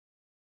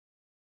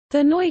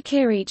The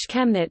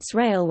Neukieritzsch-Chemnitz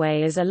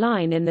Railway is a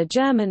line in the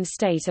German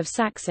state of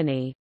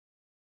Saxony.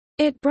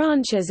 It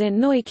branches in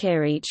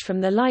Neukieritzsch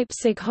from the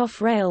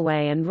Leipzig-Hof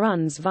Railway and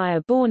runs via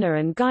Borna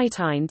and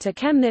Guytein to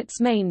Chemnitz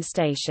main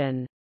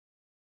station.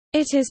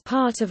 It is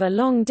part of a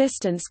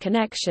long-distance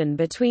connection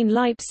between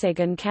Leipzig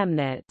and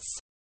Chemnitz.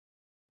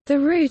 The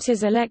route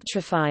is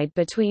electrified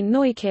between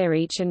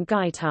Neukieritzsch and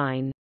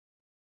Guytein.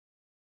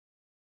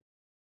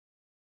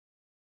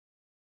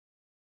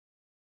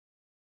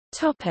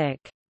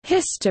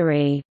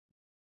 History.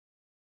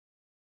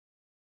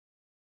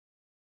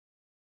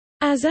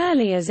 As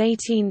early as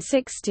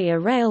 1860 a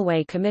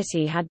railway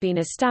committee had been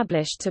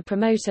established to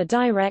promote a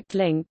direct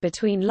link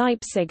between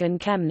Leipzig and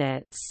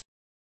Chemnitz.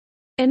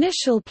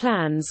 Initial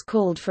plans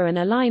called for an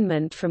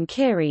alignment from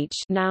Kierich,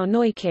 now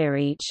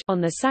Neukieritzsch,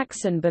 on the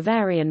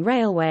Saxon-Bavarian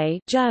Railway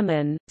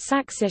 (German: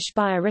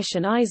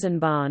 Sächsisch-Bayerischen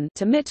Eisenbahn)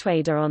 to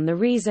Mittweida on the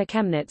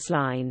Riesa-Chemnitz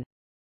line.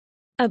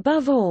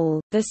 Above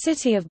all, the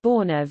city of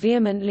Borna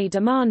vehemently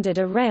demanded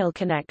a rail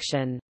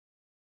connection.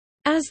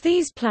 As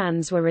these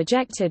plans were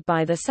rejected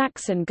by the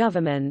Saxon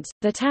government,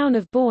 the town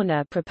of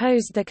Borna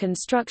proposed the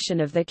construction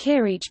of the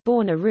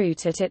Kierich-Borna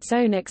route at its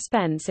own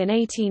expense in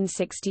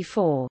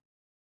 1864.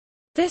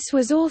 This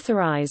was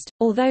authorized,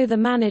 although the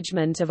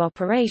management of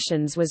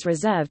operations was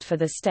reserved for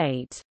the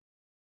state.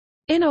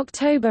 In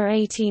October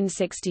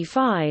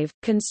 1865,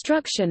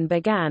 construction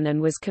began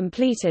and was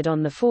completed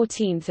on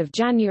 14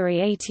 January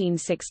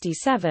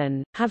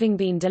 1867, having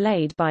been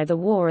delayed by the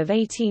War of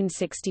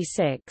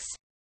 1866.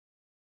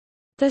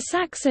 The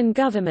Saxon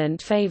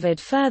government favored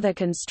further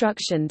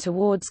construction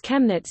towards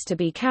Chemnitz to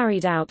be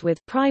carried out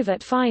with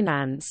private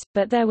finance,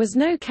 but there was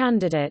no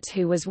candidate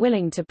who was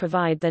willing to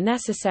provide the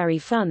necessary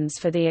funds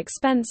for the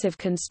expensive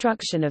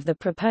construction of the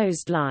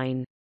proposed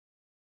line.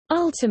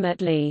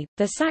 Ultimately,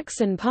 the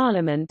Saxon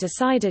parliament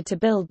decided to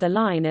build the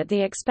line at the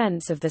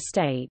expense of the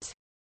state.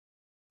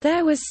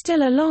 There was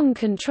still a long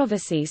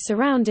controversy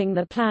surrounding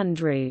the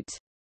planned route.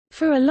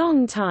 For a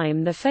long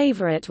time the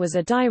favorite was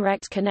a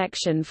direct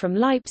connection from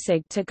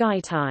Leipzig to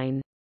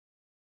Guytein.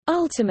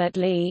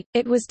 Ultimately,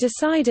 it was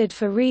decided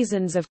for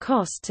reasons of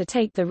cost to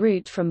take the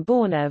route from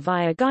Borna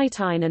via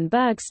Guytein and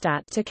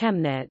Bergstadt to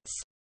Chemnitz.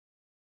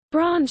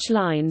 Branch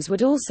lines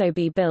would also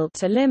be built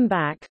to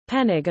Limbach,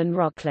 Penig and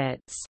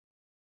Rochlitz.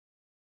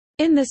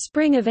 In the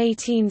spring of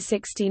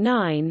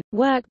 1869,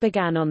 work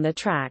began on the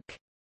track.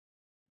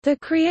 The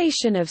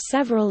creation of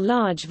several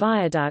large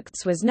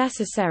viaducts was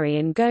necessary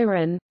in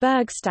Göhren,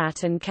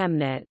 Bergstadt and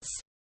Chemnitz.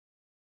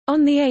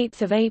 On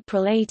 8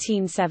 April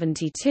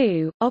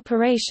 1872,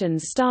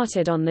 operations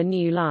started on the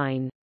new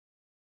line.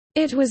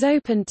 It was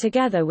opened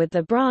together with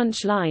the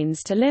branch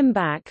lines to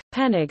Limbach,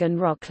 Penig and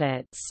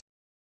Rochlitz.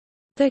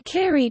 The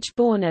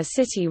Kierich-Borna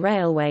City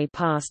Railway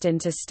passed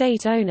into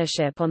state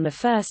ownership on 1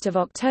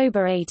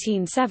 October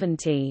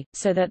 1870,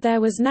 so that there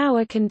was now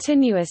a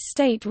continuous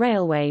state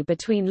railway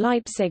between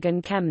Leipzig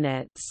and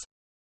Chemnitz.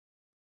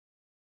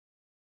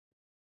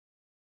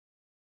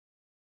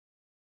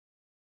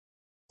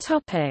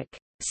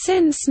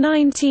 Since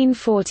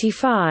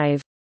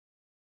 1945.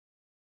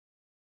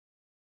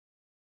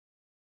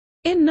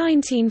 In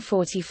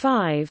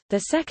 1945, the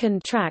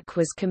second track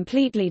was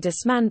completely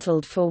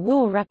dismantled for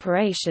war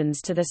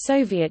reparations to the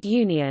Soviet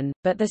Union,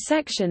 but the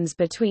sections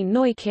between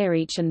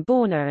Neukieritzsch and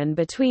Borna and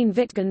between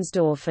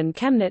Wittgensdorf and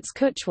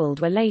Chemnitz-Kuchwald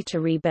were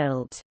later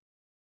rebuilt.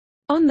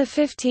 On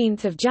 15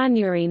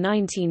 January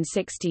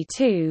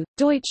 1962,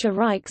 Deutsche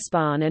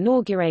Reichsbahn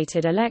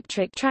inaugurated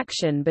electric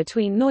traction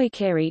between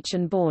Neukieritzsch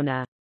and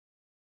Borna.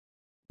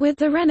 With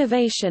the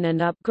renovation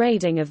and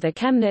upgrading of the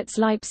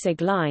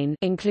Chemnitz-Leipzig line,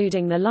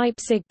 including the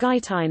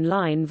Leipzig-Guytein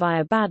line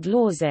via Bad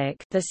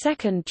Lorsig, the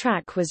second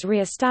track was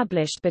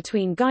re-established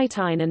between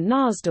Guytein and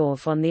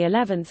Narsdorf on the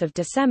 11th of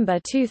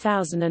December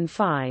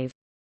 2005.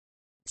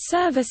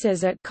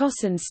 Services at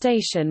Kossen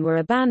station were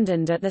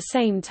abandoned at the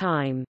same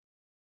time.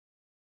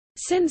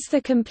 Since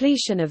the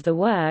completion of the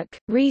work,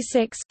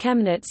 Re6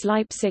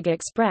 Chemnitz-Leipzig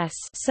Express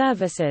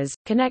services,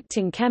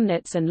 connecting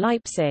Chemnitz and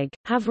Leipzig,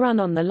 have run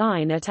on the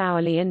line at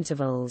hourly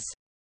intervals.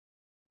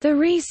 The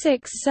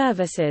Re6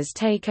 services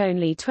take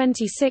only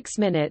 26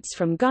 minutes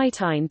from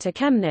Guytein to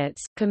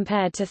Chemnitz,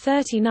 compared to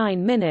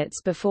 39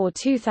 minutes before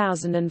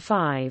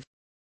 2005.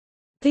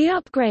 The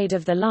upgrade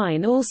of the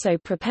line also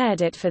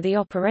prepared it for the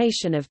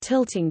operation of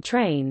tilting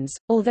trains,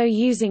 although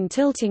using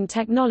tilting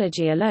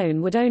technology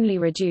alone would only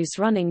reduce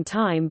running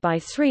time by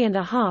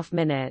 3.5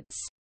 minutes.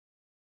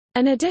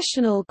 An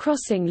additional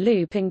crossing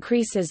loop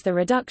increases the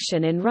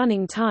reduction in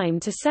running time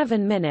to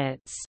 7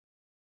 minutes.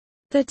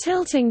 The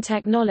tilting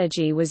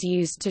technology was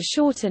used to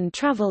shorten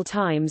travel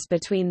times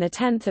between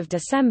 10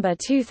 December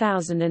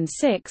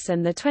 2006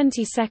 and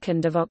 22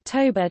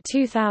 October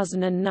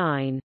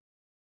 2009.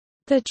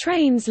 The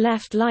trains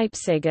left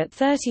Leipzig at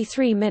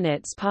 33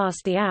 minutes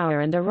past the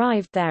hour and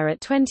arrived there at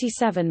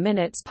 27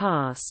 minutes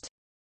past.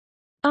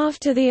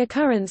 After the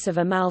occurrence of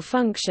a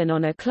malfunction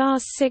on a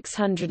Class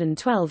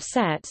 612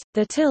 set,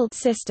 the tilt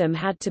system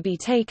had to be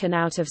taken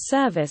out of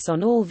service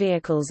on all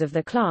vehicles of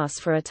the class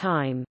for a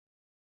time.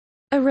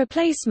 A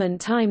replacement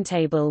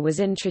timetable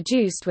was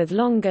introduced with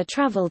longer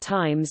travel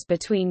times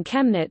between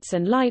Chemnitz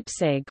and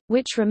Leipzig,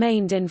 which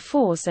remained in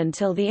force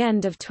until the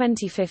end of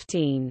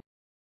 2015.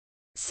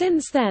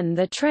 Since then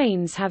the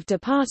trains have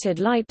departed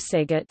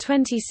Leipzig at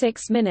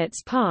 26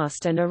 minutes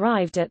past and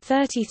arrived at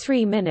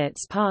 33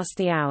 minutes past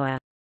the hour.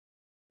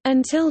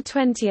 Until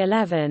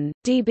 2011,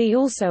 DB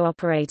also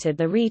operated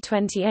the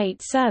Re-28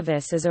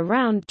 service as a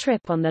round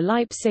trip on the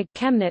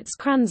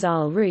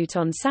Leipzig-Chemnitz-Kranzaal route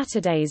on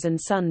Saturdays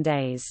and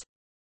Sundays.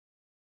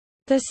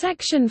 The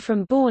section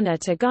from Borna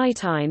to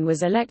Guythein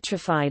was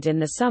electrified in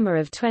the summer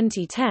of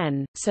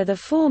 2010, so the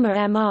former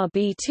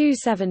MRB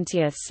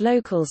 270th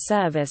local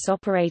service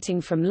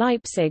operating from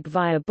Leipzig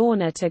via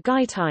Borna to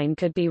Guythein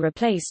could be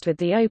replaced with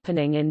the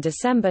opening in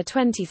December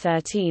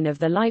 2013 of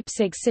the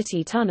Leipzig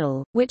City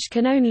Tunnel, which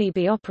can only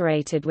be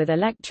operated with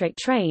electric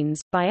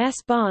trains, by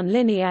S-Bahn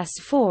Linie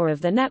S4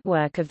 of the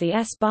network of the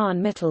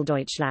S-Bahn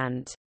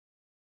Mitteldeutschland.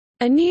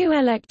 A new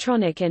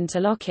electronic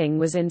interlocking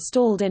was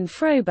installed in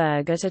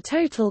Froberg at a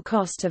total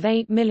cost of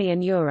 €8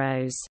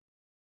 million.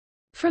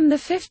 From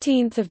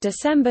 15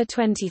 December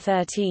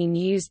 2013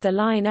 used the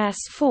line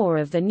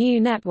S4 of the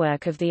new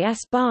network of the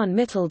S-Bahn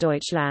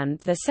Mitteldeutschland.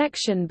 The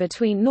section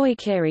between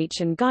Neukieritzsch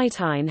and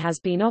Guythein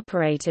has been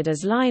operated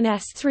as line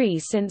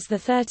S3 since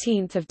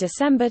 13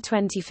 December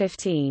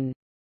 2015.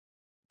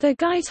 The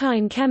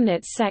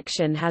Guythein-Chemnitz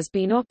section has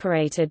been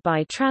operated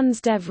by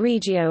Transdev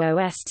Regio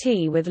Ost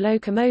with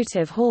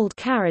locomotive-hauled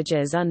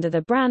carriages under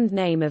the brand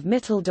name of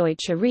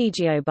Mitteldeutsche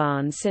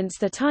Regiobahn since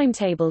the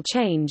timetable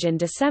change in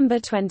December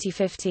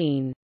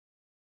 2015.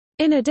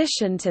 In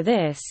addition to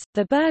this,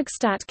 the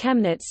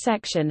Bergstadt-Chemnitz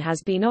section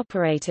has been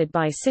operated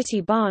by City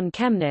Bahn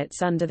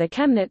Chemnitz under the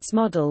Chemnitz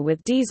model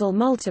with diesel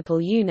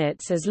multiple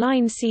units as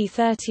line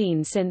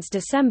C13 since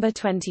December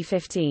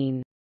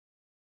 2015.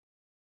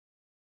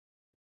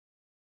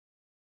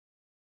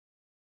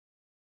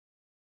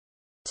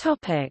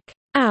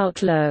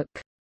 Outlook.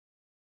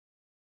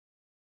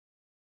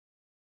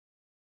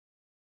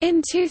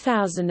 In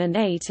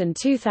 2008 and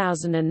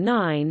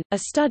 2009, a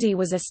study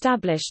was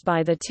established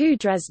by the TU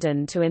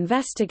Dresden to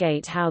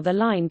investigate how the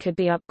line could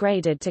be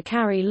upgraded to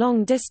carry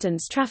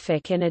long-distance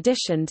traffic in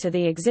addition to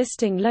the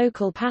existing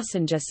local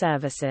passenger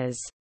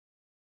services.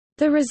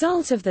 The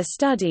result of the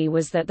study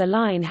was that the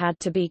line had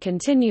to be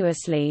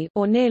continuously,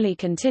 or nearly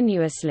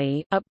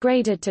continuously,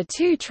 upgraded to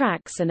 2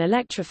 tracks and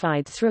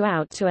electrified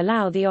throughout to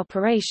allow the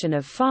operation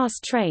of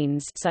fast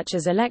trains such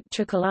as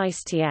electrical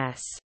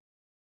ICTs.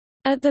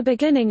 At the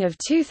beginning of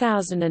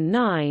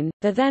 2009,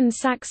 the then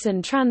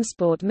Saxon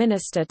Transport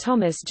Minister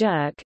Thomas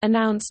Jerk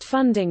announced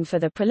funding for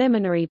the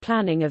preliminary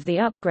planning of the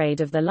upgrade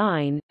of the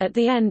line. At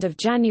the end of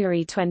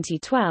January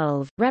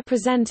 2012,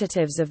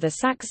 representatives of the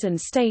Saxon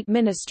State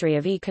Ministry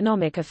of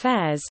Economic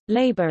Affairs,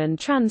 Labour and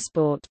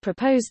Transport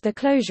proposed the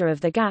closure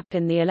of the gap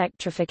in the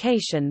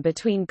electrification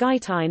between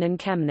Guythein and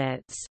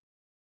Chemnitz.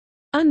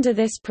 Under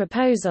this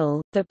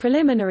proposal, the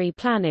preliminary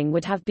planning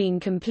would have been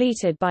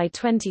completed by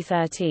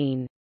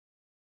 2013.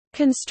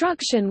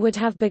 Construction would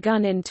have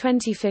begun in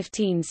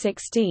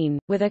 2015-16,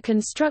 with a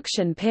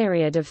construction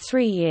period of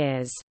 3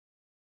 years.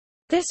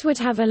 This would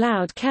have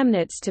allowed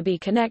Chemnitz to be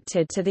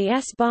connected to the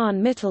S-Bahn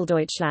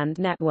Mitteldeutschland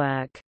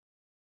network.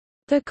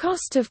 The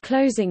cost of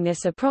closing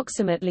this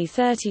approximately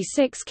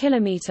 36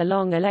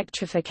 km-long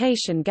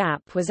electrification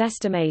gap was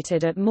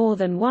estimated at more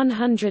than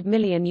 €100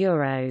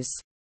 million.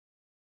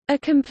 A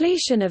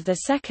completion of the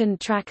second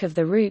track of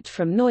the route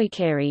from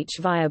Neukieritzsch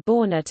via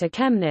Borna to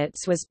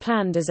Chemnitz was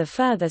planned as a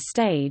further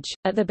stage.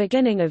 At the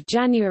beginning of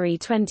January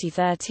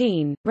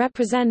 2013,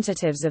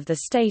 representatives of the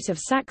state of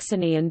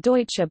Saxony and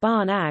Deutsche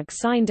Bahn AG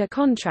signed a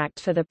contract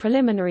for the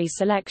preliminary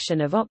selection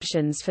of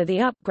options for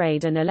the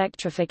upgrade and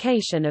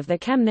electrification of the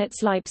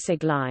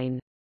Chemnitz-Leipzig line.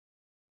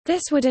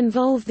 This would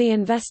involve the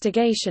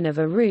investigation of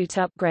a route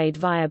upgrade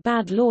via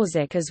Bad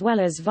Lorsig as well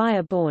as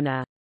via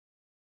Borna.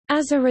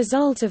 As a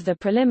result of the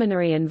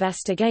preliminary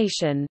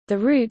investigation, the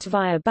route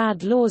via Bad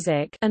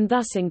Lorsig and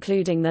thus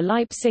including the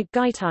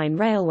Leipzig-Guythein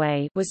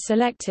railway was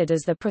selected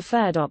as the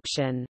preferred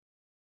option.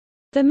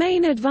 The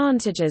main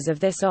advantages of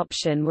this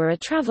option were a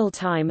travel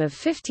time of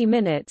 50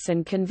 minutes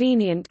and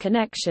convenient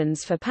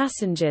connections for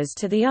passengers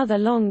to the other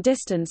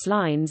long-distance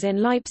lines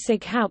in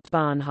Leipzig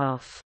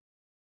Hauptbahnhof.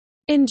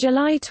 In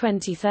July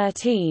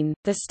 2013,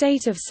 the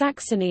state of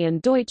Saxony and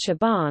Deutsche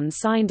Bahn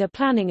signed a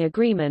planning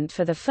agreement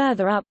for the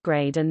further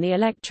upgrade and the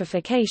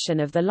electrification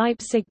of the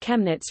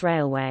Leipzig-Chemnitz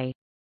railway.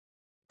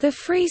 The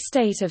Free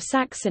State of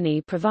Saxony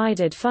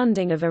provided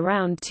funding of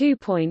around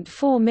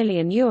 €2.4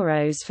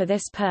 million for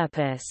this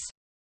purpose.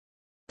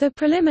 The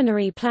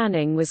preliminary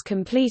planning was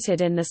completed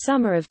in the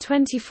summer of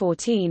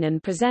 2014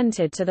 and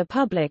presented to the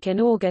public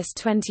in August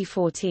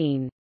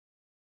 2014.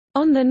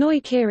 On the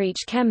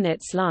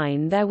Neukieritzsch-Chemnitz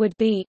line there would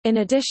be, in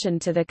addition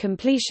to the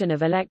completion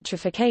of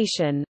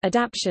electrification,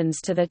 adaptations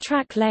to the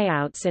track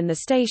layouts in the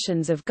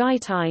stations of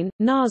Guythein,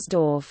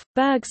 Narsdorf,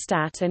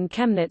 Bergstadt and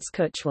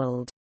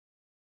Chemnitz-Kuchwald.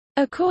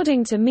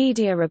 According to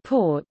media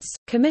reports,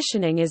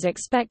 commissioning is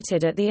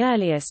expected at the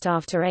earliest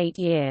after 8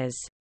 years.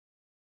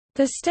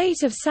 The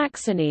state of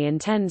Saxony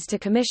intends to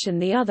commission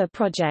the other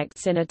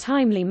projects in a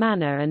timely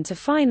manner and to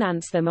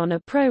finance them on a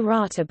pro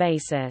rata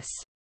basis.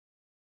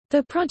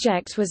 The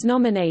project was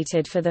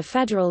nominated for the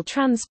Federal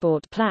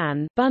Transport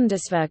Plan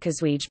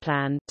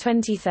Bundesverkehrswegeplan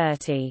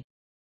 2030.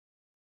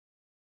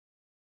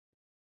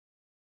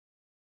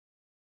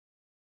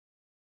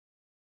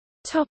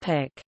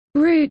 Topic: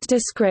 Route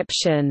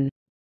description.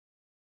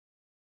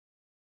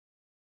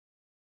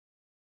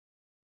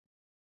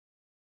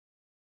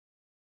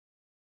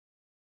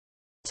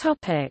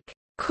 Topic: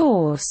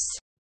 Course.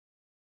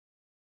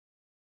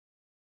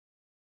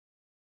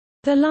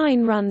 The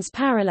line runs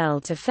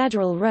parallel to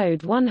Federal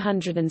Road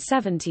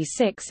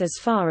 176 as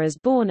far as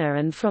Borna,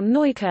 and from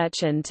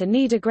Neukieritzsch to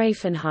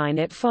Niedergrafenhain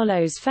it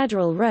follows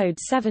Federal Road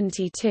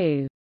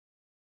 72.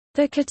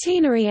 The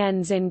catenary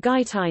ends in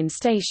Geithain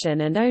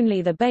station and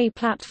only the bay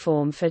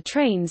platform for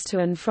trains to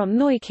and from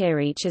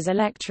Neukieritzsch is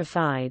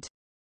electrified.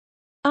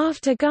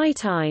 After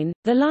Geithain,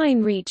 the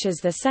line reaches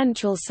the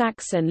central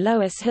Saxon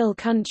Loess Hill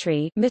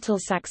country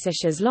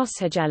Mittelsächsisches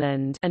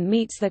Losshügelland and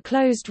meets the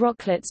closed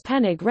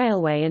Rochlitz-Penig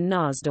railway in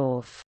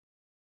Narsdorf.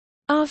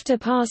 After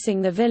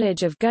passing the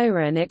village of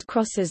Goren it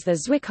crosses the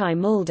Zwickau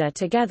Mulde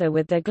together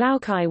with the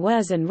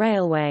Glaukai-Wurzen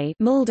railway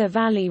Mulde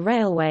Valley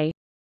Railway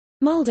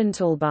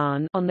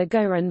Muldentalbahn on the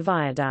Goren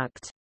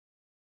viaduct.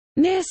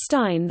 Near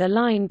Stein the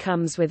line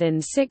comes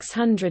within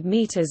 600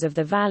 meters of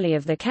the valley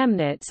of the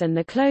Chemnitz and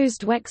the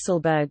closed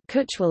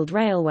Wechselberg-Kuchwald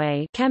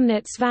Railway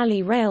Chemnitz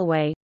Valley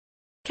Railway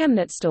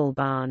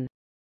Chemnitztalbahn.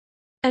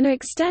 An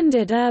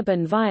extended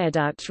urban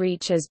viaduct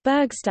reaches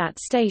Bergstadt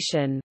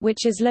station,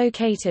 which is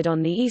located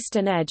on the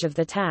eastern edge of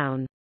the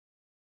town.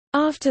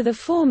 After the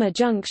former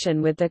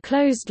junction with the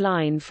closed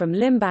line from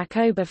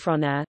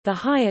Limbach-Oberfrohna, the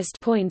highest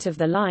point of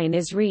the line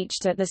is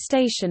reached at the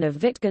station of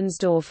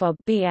Wittgensdorf ob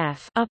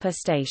Bf upper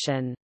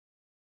station.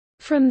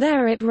 From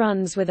there it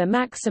runs with a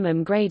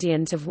maximum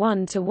gradient of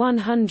 1 to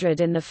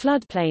 100 in the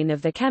floodplain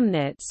of the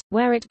Chemnitz,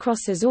 where it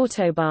crosses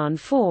Autobahn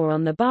 4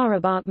 on the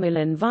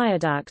Barabachmühlen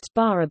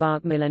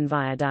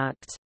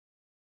viaduct.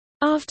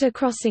 After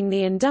crossing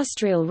the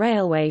industrial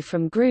railway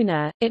from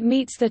Gruna, it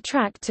meets the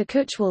track to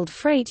Kuchwald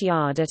Freight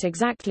Yard at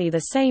exactly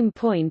the same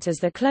point as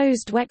the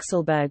closed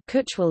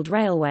Wechselberg-Kuchwald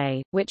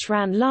Railway, which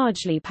ran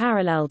largely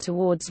parallel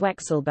towards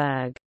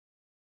Wechselberg.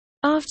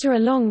 After a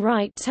long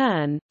right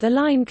turn, the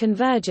line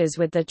converges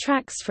with the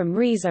tracks from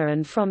Riesa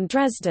and from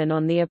Dresden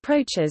on the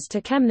approaches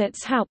to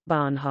Chemnitz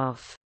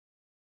Hauptbahnhof.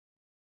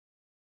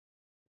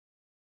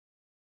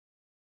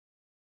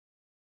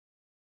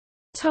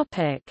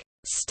 Topic: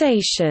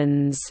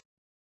 Stations.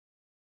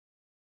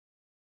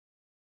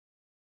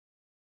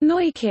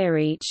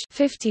 Neukieritzsch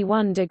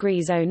 51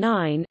 degrees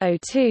 09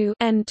 02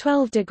 N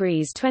 12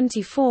 degrees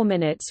 24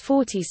 minutes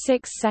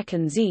 46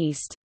 seconds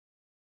east.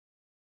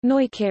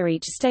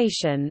 Neukieritzsch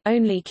station,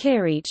 only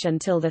Kieritzsch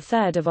until 3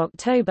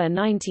 October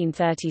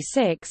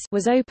 1936,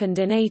 was opened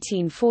in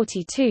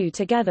 1842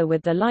 together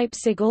with the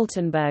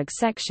Leipzig-Altenburg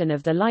section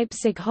of the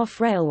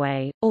Leipzig-Hof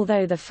Railway,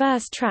 although the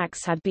first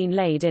tracks had been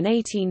laid in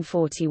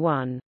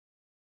 1841.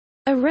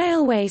 A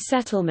railway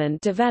settlement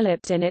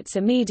developed in its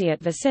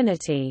immediate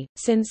vicinity,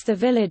 since the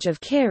village of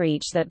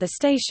Kieritzsch that the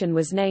station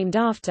was named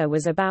after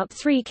was about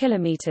 3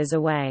 kilometers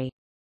away.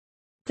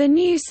 The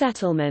new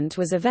settlement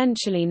was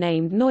eventually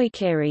named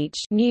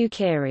Neukieritzsch,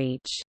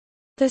 Neukieritzsch.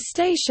 The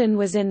station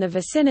was in the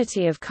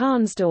vicinity of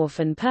Karnsdorf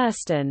and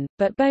Pirsten,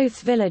 but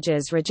both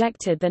villages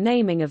rejected the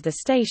naming of the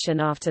station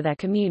after their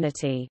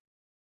community.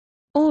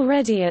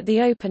 Already at the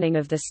opening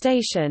of the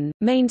station,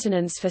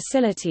 maintenance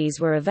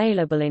facilities were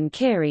available in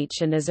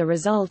Kieritzsch, and as a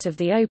result of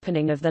the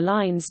opening of the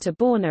lines to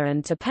Borna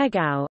and to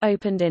Pegau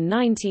opened in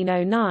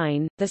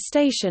 1909, the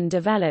station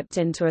developed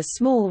into a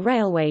small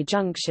railway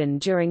junction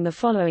during the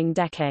following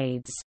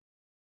decades.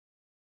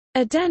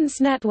 A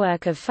dense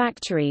network of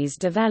factories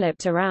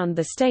developed around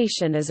the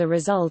station as a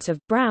result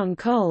of brown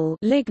coal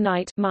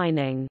lignite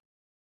mining.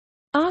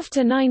 After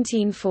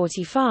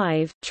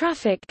 1945,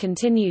 traffic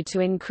continued to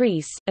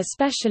increase,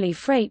 especially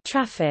freight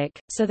traffic,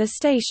 so the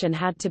station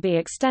had to be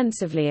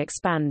extensively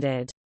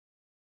expanded.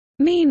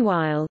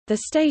 Meanwhile, the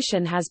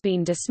station has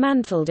been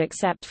dismantled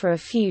except for a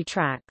few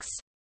tracks.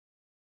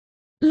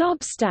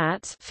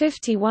 Lobstadt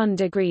 51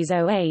 degrees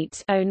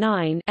 08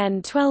 09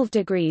 N 12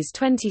 degrees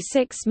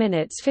 26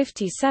 minutes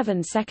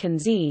 57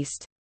 seconds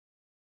east.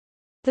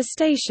 The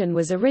station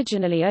was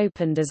originally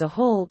opened as a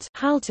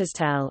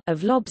Haltestelle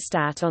of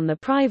Lobstadt on the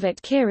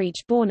private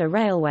Kieritzsch-Borna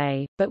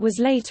railway, but was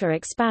later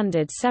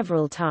expanded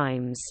several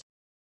times.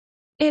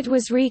 It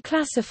was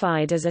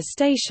reclassified as a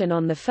station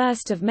on 1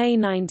 May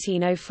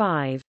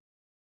 1905.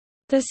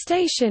 The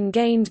station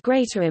gained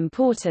greater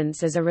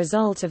importance as a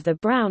result of the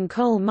brown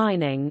coal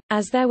mining,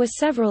 as there were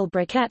several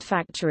briquette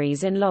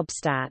factories in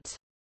Lobstadt.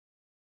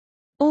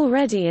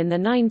 Already in the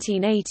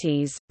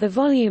 1980s, the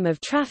volume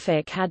of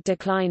traffic had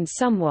declined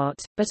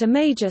somewhat, but a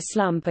major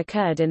slump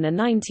occurred in the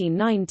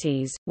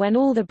 1990s, when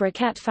all the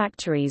briquette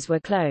factories were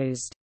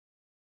closed.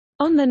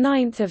 On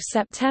 9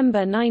 September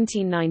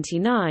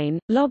 1999,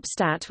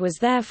 Lobstadt was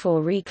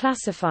therefore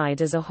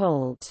reclassified as a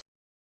halt.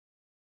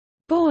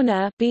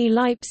 Borna B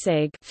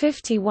Leipzig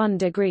 51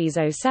 degrees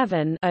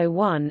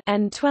 07:01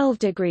 and 12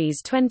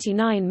 degrees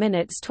 29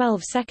 minutes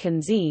 12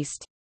 seconds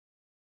east.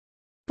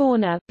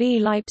 Borna B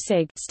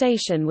Leipzig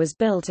station was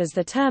built as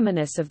the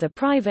terminus of the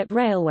private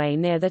railway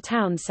near the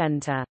town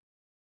centre.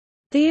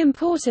 The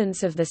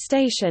importance of the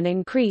station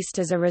increased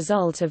as a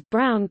result of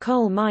brown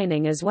coal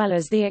mining as well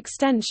as the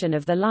extension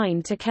of the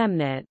line to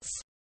Chemnitz.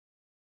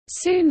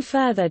 Soon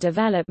further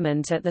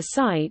development at the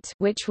site,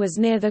 which was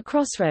near the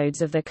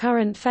crossroads of the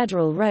current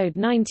Federal Road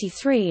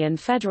 93 and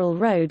Federal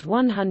Road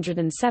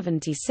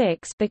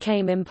 176,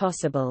 became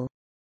impossible.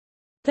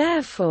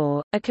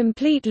 Therefore, a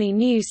completely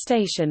new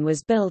station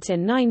was built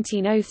in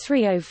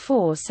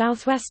 1903–04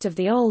 southwest of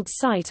the old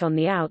site on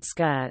the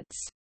outskirts.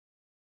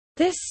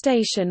 This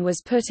station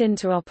was put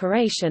into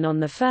operation on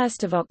 1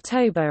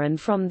 October, and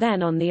from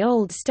then on the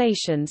old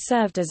station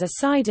served as a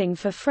siding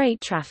for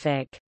freight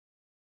traffic.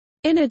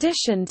 In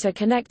addition to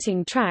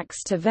connecting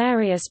tracks to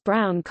various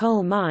brown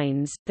coal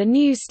mines, the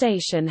new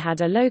station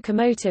had a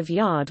locomotive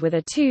yard with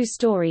a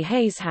two-story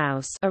haze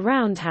house, a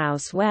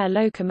roundhouse where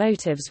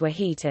locomotives were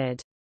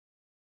heated.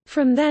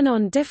 From then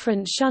on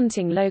different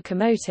shunting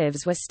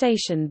locomotives were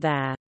stationed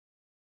there.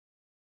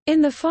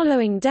 In the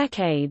following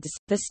decades,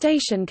 the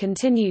station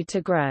continued to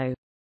grow.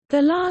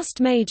 The last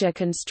major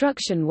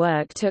construction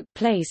work took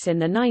place in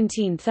the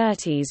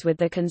 1930s with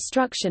the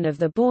construction of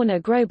the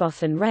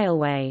Borna-Grobothen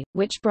Railway,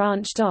 which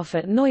branched off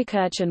at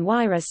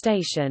Neukieritzsch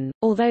station,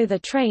 although the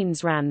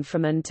trains ran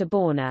from and to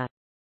Borna.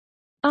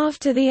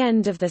 After the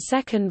end of the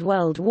Second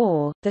World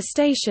War, the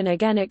station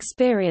again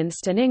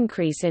experienced an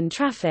increase in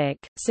traffic,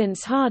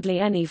 since hardly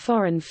any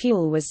foreign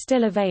fuel was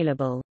still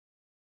available.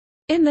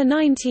 In the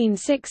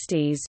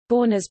 1960s,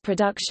 Borna's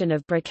production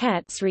of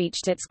briquettes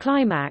reached its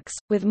climax,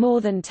 with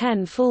more than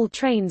 10 full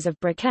trains of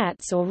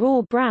briquettes or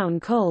raw brown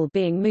coal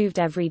being moved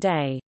every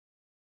day.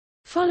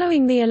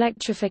 Following the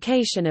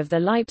electrification of the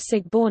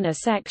Leipzig-Borna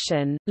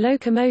section,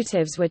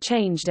 locomotives were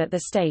changed at the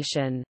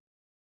station.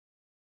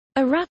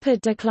 A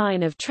rapid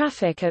decline of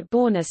traffic at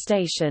Borna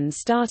station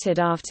started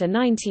after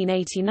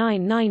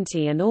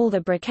 1989–90, and all the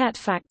briquette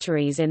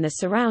factories in the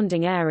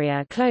surrounding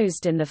area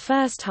closed in the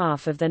first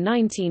half of the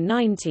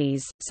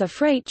 1990s, so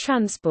freight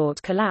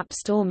transport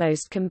collapsed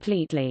almost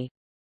completely.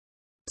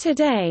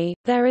 Today,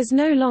 there is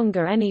no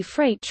longer any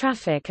freight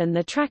traffic and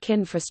the track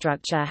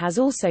infrastructure has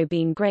also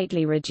been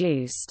greatly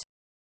reduced.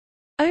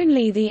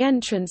 Only the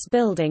entrance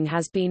building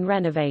has been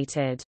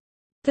renovated.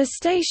 The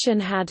station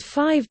had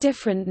 5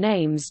 different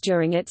names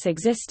during its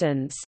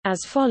existence,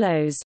 as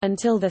follows: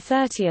 until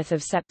 30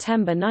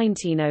 September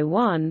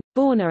 1901,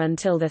 Borna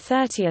until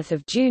 30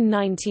 June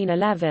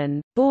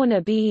 1911,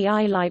 Borna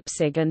BEI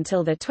Leipzig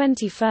until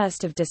 21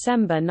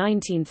 December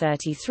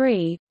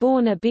 1933,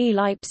 Borna B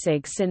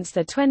Leipzig since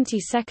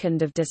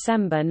 22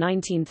 December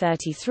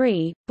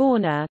 1933,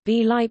 Borna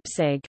B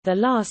Leipzig. The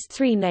last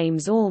 3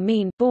 names all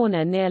mean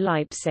Borna near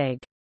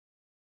Leipzig.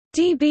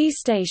 DB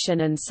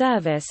Station and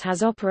Service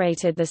has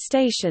operated the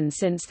station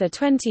since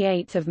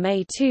 28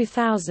 May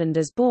 2000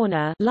 as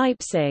Borna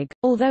Leipzig,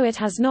 although it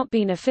has not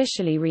been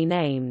officially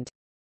renamed.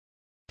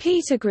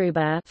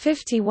 Petergruber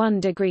 51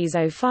 degrees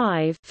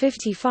 05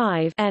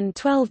 55 and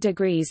 12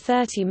 degrees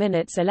 30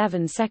 minutes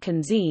 11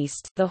 seconds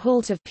east. The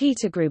halt of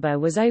Petergruber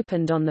was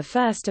opened on 1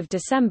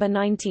 December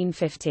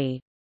 1950.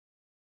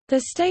 The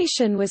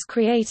station was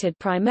created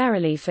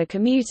primarily for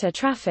commuter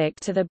traffic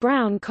to the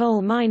brown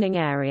coal mining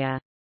area.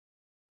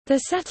 The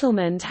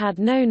settlement had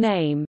no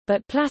name,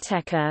 but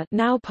Plateka,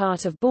 now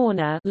part of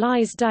Borna,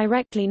 lies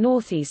directly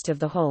northeast of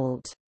the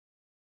halt.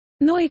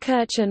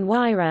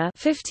 Neukieritzsch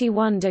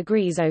 51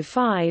 degrees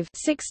 05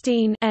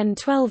 16 and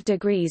 12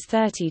 degrees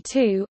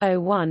 32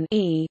 01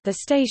 e. The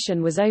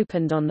station was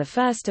opened on 1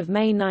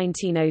 May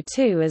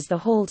 1902 as the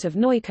halt of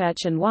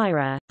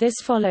Neukieritzsch. This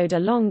followed a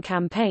long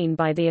campaign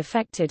by the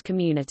affected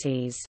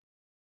communities.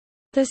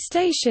 The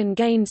station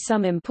gained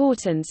some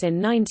importance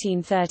in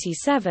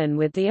 1937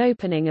 with the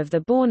opening of the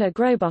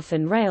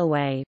Borna-Grobothen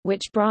Railway,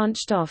 which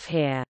branched off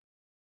here.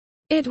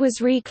 It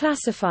was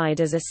reclassified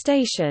as a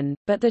station,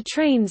 but the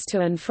trains to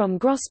and from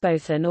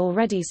Grosbothen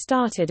already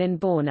started in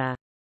Borna.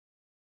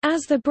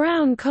 As the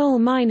brown coal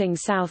mining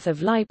south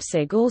of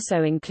Leipzig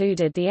also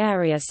included the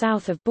area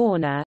south of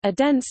Borna, a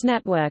dense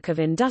network of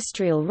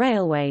industrial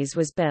railways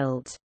was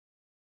built.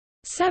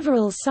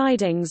 Several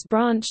sidings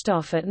branched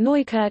off at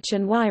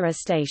Neukieritzsch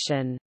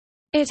station.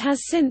 It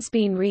has since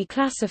been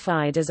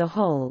reclassified as a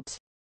halt.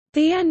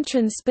 The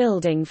entrance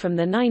building from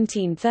the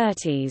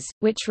 1930s,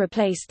 which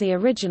replaced the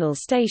original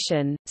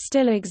station,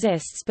 still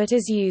exists but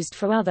is used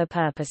for other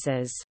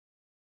purposes.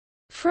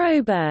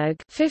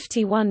 Froberg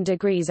 51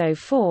 degrees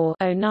 04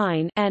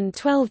 09 and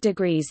 12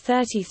 degrees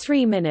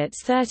 33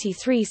 minutes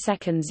 33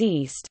 seconds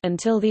east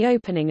until the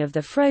opening of the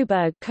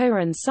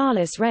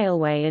Froberg-Koren-Salis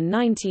Railway in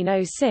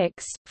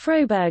 1906,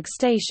 Froberg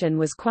station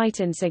was quite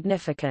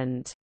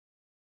insignificant.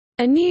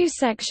 A new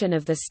section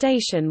of the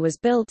station was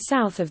built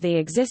south of the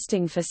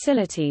existing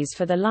facilities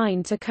for the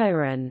line to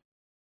Koren.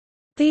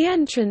 The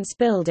entrance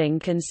building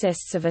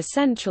consists of a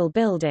central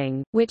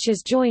building, which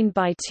is joined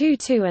by 2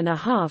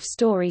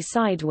 2.5-story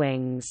side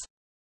wings.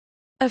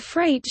 A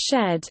freight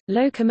shed,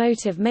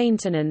 locomotive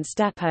maintenance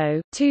depot,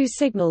 2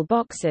 signal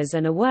boxes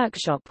and a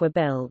workshop were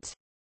built.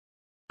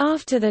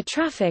 After the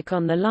traffic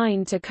on the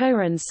line to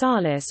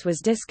Coron-Salis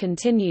was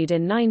discontinued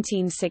in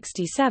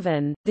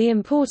 1967, the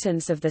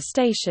importance of the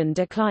station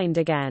declined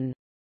again.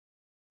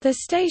 The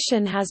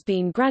station has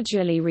been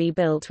gradually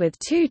rebuilt with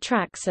 2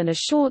 tracks, and a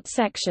short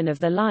section of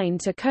the line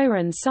to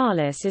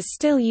Coron-Salis is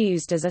still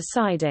used as a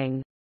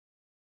siding.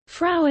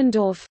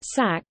 Frauendorf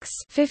Sachs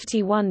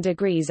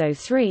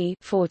 51°03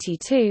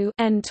 42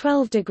 N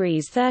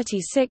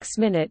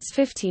 12°36'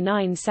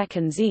 59"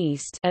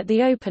 east. At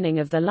the opening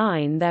of the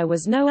line there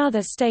was no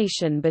other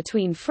station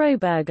between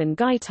Froberg and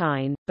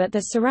Geithain, but the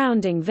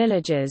surrounding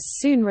villages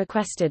soon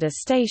requested a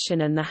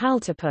station, and the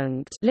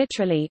Haltepunkt,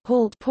 literally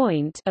halt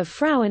point, of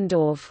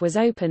Frauendorf was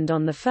opened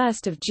on 1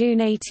 June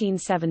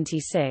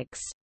 1876.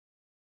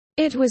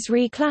 It was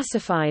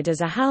reclassified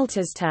as a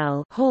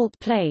Haltestelle halt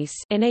place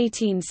in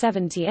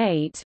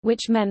 1878,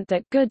 which meant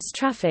that goods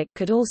traffic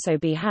could also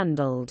be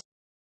handled.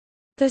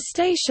 The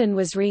station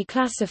was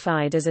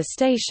reclassified as a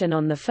station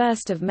on 1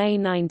 May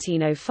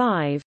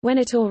 1905, when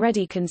it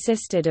already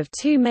consisted of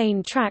 2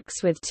 main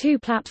tracks with 2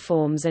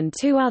 platforms and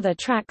 2 other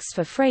tracks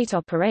for freight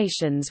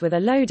operations, with a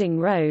loading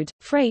road,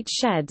 freight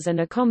sheds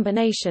and a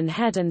combination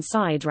head and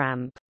side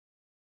ramp.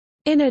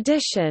 In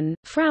addition,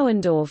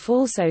 Frauendorf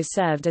also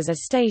served as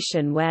a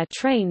station where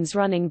trains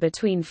running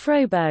between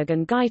Froberg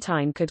and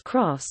Geithain could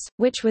cross,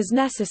 which was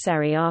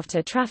necessary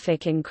after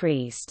traffic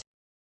increased.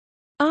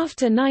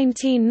 After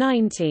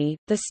 1990,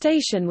 the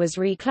station was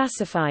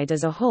reclassified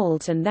as a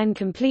halt and then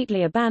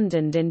completely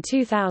abandoned in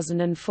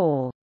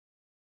 2004.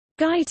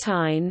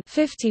 Geithain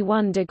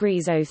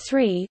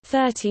 51°03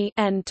 30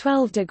 N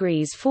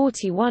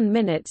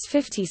 12°41'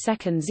 50"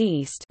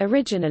 east.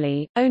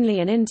 Originally, only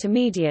an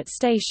intermediate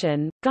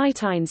station,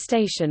 Geithain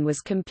station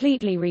was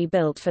completely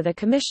rebuilt for the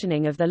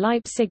commissioning of the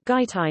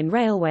Leipzig-Geithain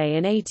Railway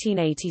in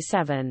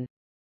 1887.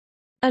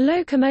 A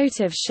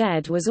locomotive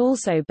shed was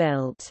also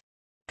built.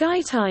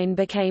 Geithain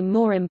became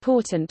more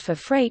important for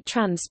freight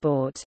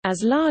transport,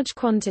 as large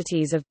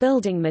quantities of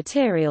building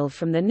material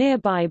from the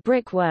nearby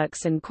brick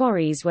works and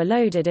quarries were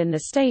loaded in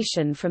the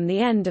station from the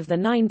end of the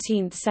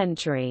 19th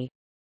century.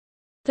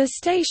 The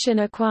station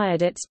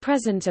acquired its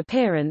present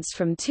appearance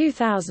from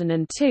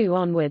 2002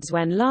 onwards,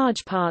 when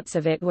large parts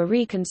of it were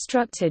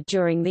reconstructed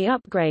during the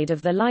upgrade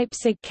of the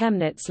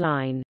Leipzig-Chemnitz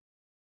line.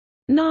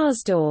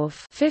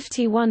 Narsdorf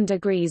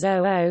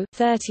 51°00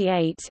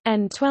 38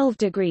 N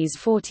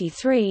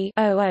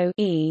 12°43'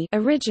 E.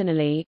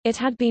 Originally, it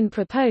had been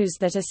proposed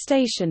that a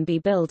station be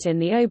built in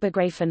the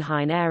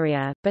Obergräfenhain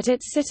area, but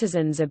its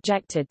citizens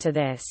objected to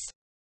this.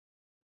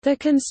 The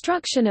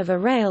construction of a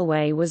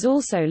railway was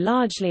also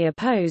largely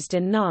opposed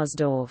in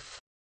Narsdorf.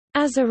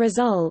 As a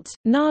result,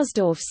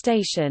 Narsdorf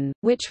station,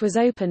 which was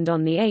opened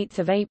on 8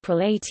 April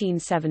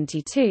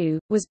 1872,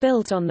 was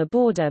built on the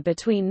border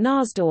between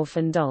Narsdorf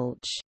and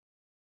Dolch.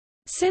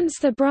 Since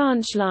the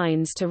branch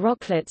lines to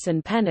Rochlitz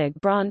and Pennig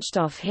branched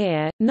off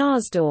here,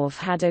 Narsdorf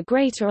had a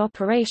greater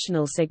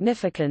operational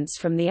significance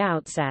from the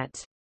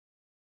outset.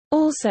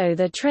 Also,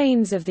 the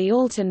trains of the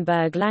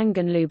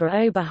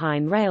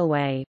Altenburg-Langenluber-Oberhain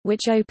Railway,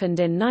 which opened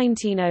in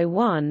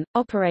 1901,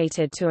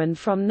 operated to and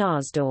from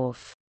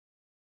Narsdorf.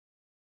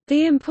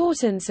 The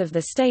importance of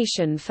the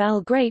station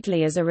fell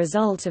greatly as a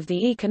result of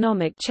the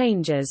economic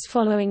changes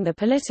following the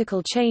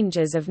political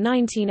changes of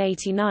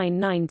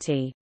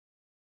 1989–90.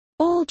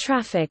 All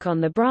traffic on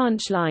the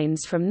branch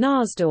lines from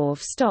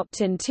Narsdorf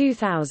stopped in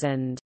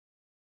 2000.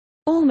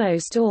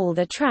 Almost all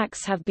the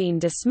tracks have been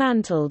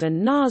dismantled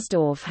and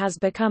Narsdorf has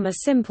become a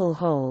simple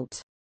halt.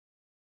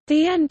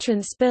 The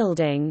entrance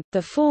building,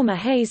 the former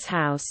Hayes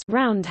House,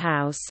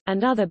 Roundhouse,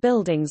 and other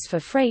buildings for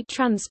freight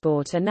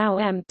transport are now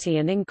empty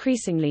and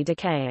increasingly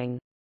decaying.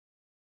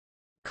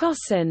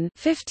 Kossen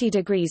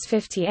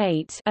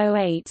 50°58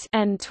 08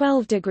 N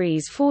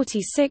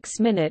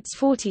 12°46'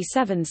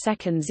 47"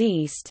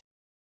 east.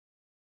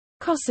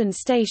 Kossen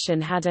station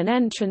had an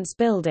entrance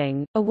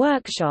building, a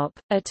workshop,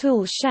 a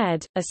tool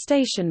shed, a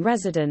station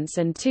residence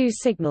and 2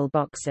 signal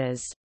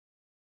boxes.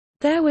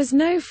 There was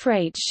no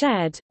freight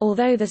shed,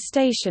 although the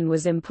station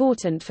was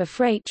important for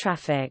freight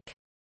traffic.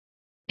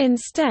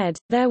 Instead,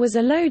 there was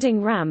a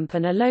loading ramp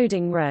and a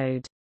loading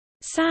road.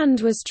 Sand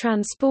was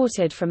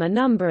transported from a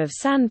number of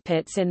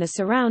sandpits in the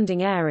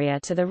surrounding area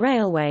to the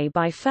railway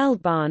by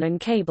Feldbahn and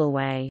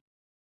cableway.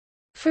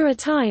 For a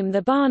time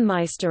the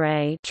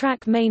Bahnmeisterei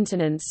track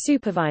maintenance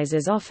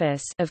supervisor's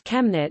office of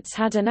Chemnitz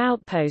had an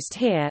outpost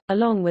here,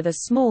 along with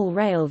a small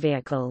rail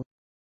vehicle.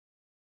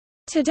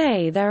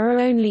 Today there are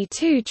only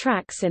 2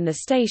 tracks in the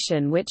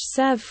station which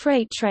serve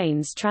freight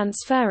trains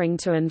transferring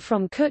to and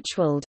from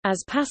Kuchwald,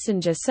 as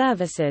passenger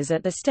services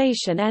at the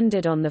station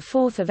ended on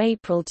 4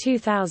 April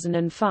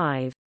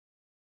 2005.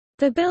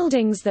 The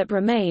buildings that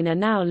remain are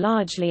now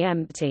largely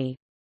empty.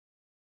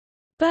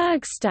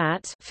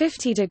 Bergstadt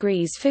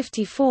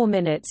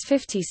 50°54'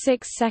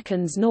 56"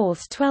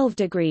 north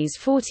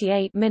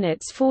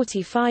 12°48'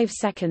 45"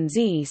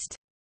 east.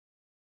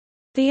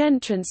 The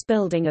entrance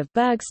building of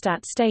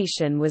Bergstadt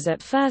station was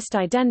at first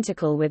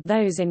identical with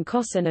those in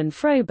Kossen and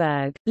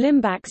Froberg.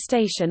 Limbach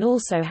station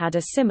also had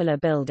a similar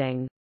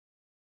building.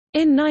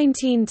 In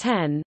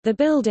 1910, the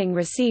building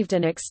received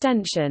an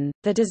extension,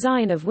 the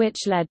design of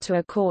which led to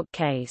a court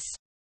case.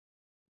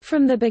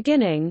 From the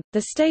beginning,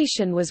 the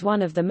station was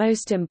one of the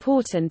most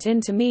important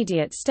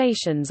intermediate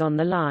stations on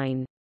the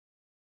line.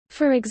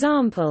 For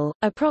example,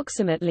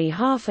 approximately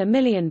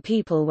 500,000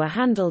 people were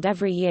handled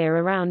every year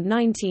around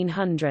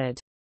 1900.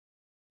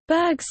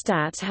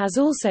 Bergstadt has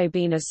also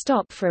been a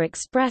stop for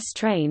express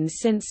trains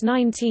since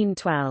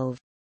 1912.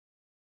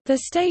 The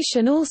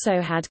station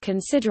also had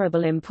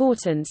considerable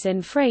importance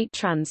in freight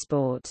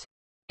transport.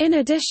 In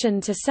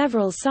addition to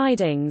several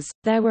sidings,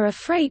 there were a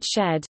freight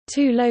shed,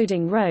 2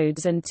 loading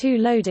roads and 2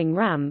 loading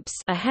ramps,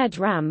 a head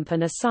ramp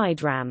and a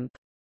side ramp.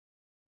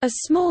 A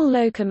small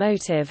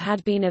locomotive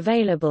had been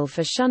available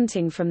for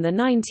shunting from the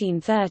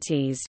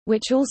 1930s,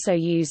 which also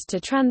used to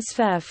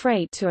transfer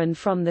freight to and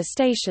from the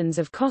stations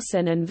of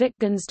Kossen and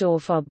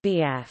Wittgensdorf ob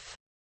Bf.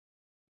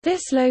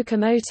 This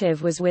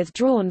locomotive was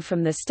withdrawn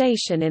from the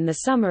station in the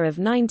summer of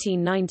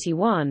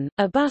 1991.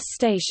 A bus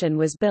station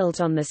was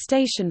built on the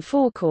station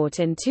forecourt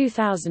in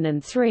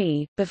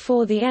 2003,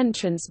 before the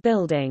entrance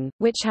building,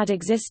 which had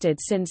existed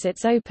since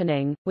its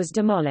opening, was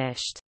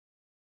demolished.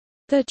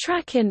 The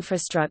track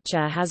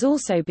infrastructure has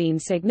also been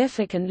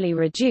significantly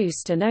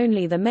reduced and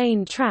only the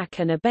main track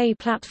and a bay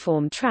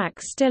platform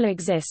track still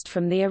exist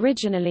from the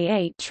originally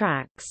 8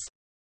 tracks.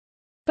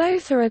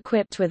 Both are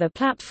equipped with a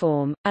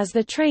platform, as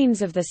the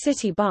trains of the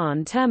City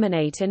Bahn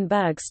terminate in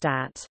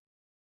Bergstadt.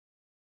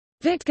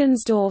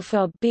 Wittgensdorf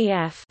ob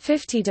Bf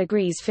 50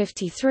 degrees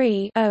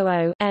 53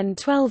 N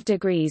 12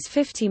 degrees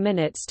 50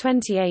 minutes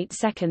 28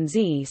 seconds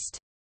east.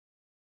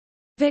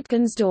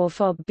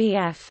 Wittgensdorf ob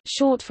Bf,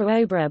 short for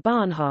Oberer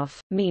Bahnhof,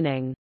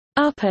 meaning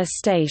upper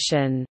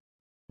station,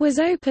 was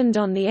opened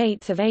on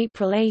 8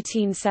 April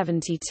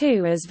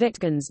 1872 as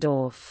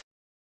Wittgensdorf.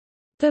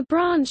 The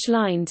branch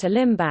line to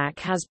Limbach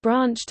has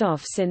branched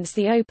off since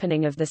the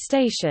opening of the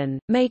station,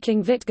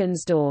 making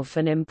Wittgensdorf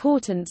an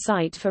important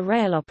site for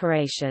rail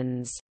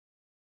operations.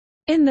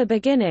 In the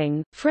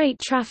beginning, freight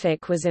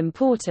traffic was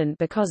important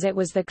because it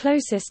was the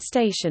closest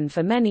station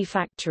for many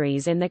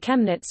factories in the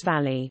Chemnitz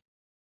Valley.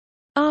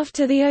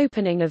 After the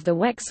opening of the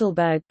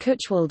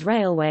Wechselberg-Kuchwald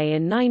Railway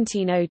in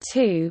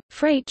 1902,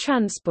 freight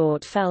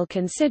transport fell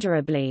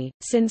considerably,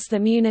 since the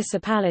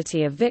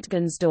municipality of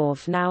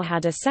Wittgensdorf now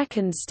had a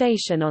second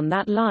station on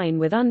that line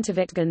with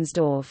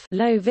Unterwittgensdorf,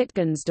 Low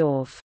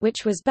Wittgensdorf,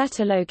 which was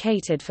better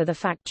located for the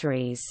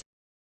factories.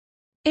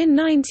 In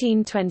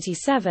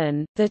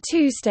 1927, the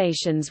 2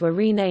 stations were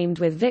renamed,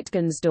 with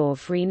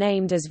Wittgensdorf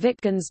renamed as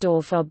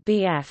Wittgensdorf ob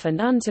Bf and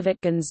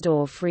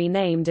Unterwittgensdorf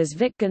renamed as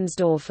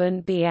Wittgensdorf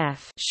und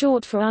Bf,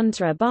 short for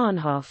Unterer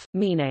Bahnhof,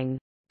 meaning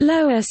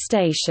lower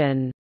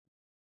station.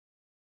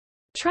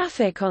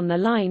 Traffic on the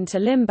line to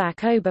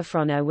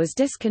Limbach-Oberfrohna was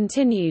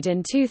discontinued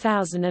in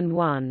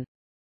 2001.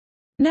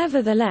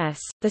 Nevertheless,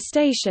 the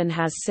station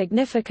has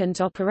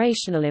significant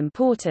operational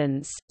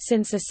importance,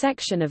 since a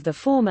section of the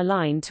former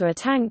line to a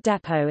tank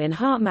depot in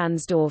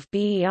Hartmannsdorf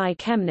bei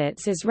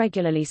Chemnitz is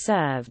regularly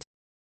served.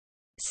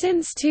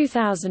 Since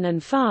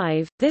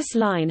 2005, this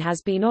line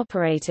has been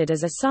operated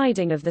as a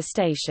siding of the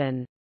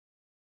station.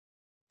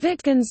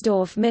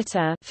 Wittgensdorf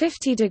Mitte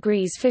 50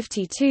 degrees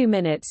 52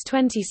 minutes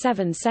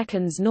 27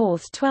 seconds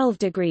north 12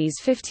 degrees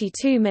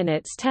 52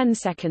 minutes 10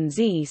 seconds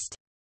east.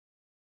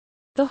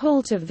 The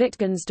halt of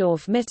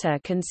Wittgensdorf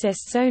Mitte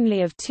consists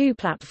only of 2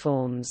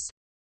 platforms.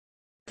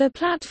 The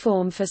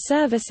platform for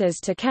services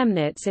to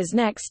Chemnitz is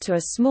next to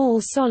a small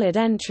solid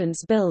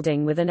entrance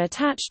building with an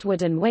attached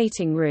wooden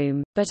waiting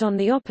room, but on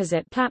the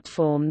opposite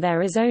platform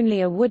there is only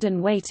a wooden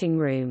waiting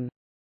room.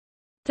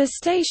 The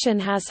station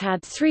has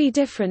had 3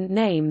 different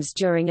names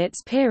during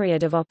its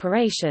period of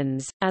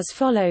operations, as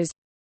follows: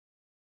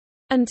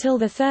 until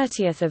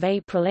 30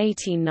 April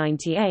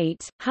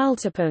 1898,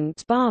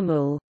 Haltepunkt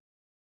Barmul.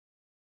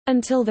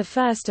 Until 1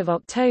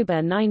 October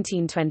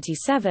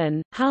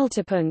 1927,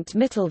 Haltepunkt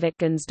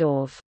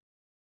Mittelwittgensdorf.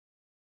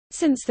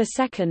 Since 2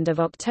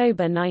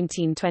 October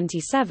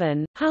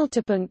 1927,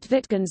 Haltepunkt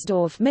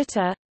Wittgensdorf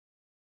Mitte.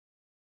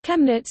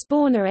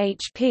 Chemnitz-Borna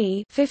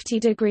HP 50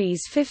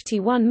 degrees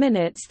 51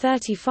 minutes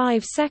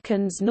 35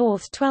 seconds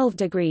north 12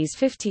 degrees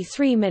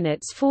 53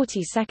 minutes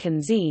 40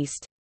 seconds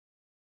east.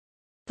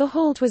 The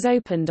halt was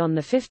opened on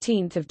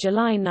 15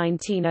 July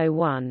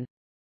 1901.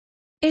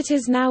 It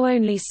is now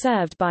only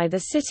served by the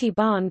City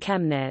Bahn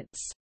Chemnitz.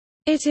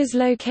 It is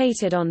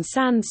located on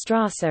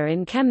Sandstrasse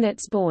in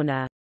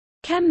Chemnitz-Borna.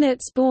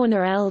 Chemnitz-Borna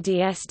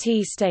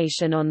LDST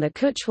station on the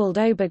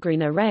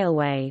Kuchwald-Obergrüne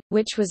Railway,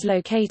 which was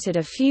located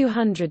a few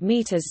hundred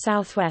meters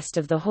southwest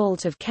of the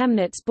halt of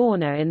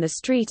Chemnitz-Borna in the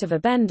street of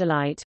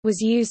Abendeleite, was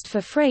used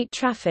for freight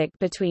traffic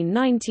between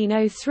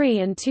 1903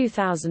 and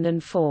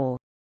 2004.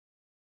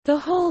 The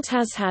halt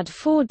has had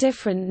 4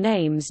 different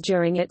names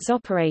during its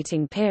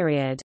operating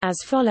period, as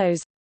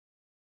follows: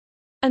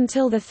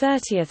 until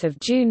 30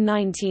 June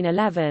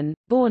 1911,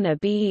 Borna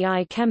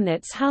bei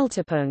Chemnitz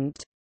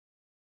Haltepunkt.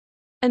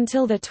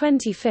 Until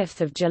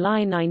 25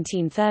 July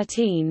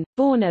 1913,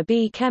 Borna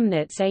B.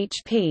 Chemnitz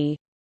HP.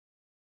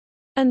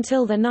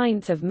 Until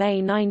 9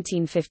 May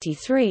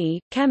 1953,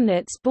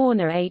 Chemnitz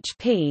Borna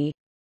HP.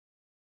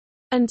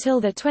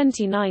 Until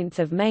 29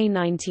 May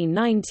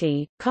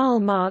 1990, Karl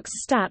Marx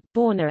Stadt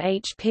Borna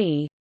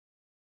HP.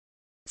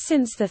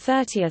 Since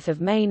 30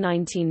 May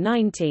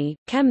 1990,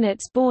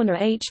 Chemnitz Borna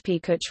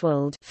HP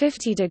Kuchwald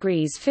 50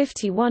 degrees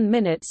 51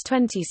 minutes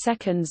 20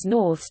 seconds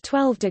north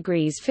 12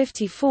 degrees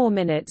 54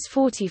 minutes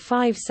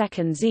 45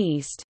 seconds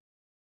east.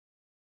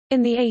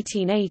 In the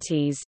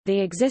 1880s, the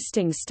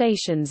existing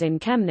stations in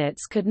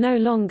Chemnitz could no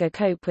longer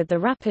cope with the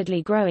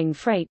rapidly growing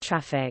freight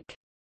traffic.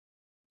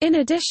 In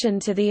addition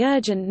to the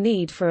urgent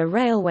need for a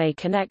railway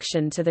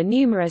connection to the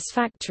numerous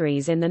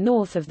factories in the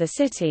north of the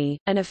city,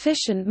 an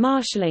efficient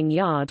marshalling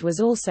yard was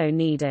also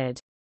needed.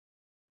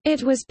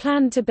 It was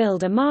planned to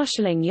build a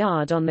marshalling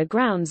yard on the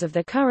grounds of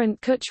the current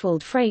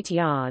Kuchwald freight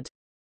yard.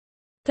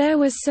 There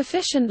was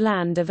sufficient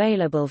land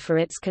available for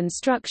its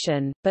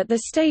construction, but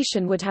the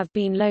station would have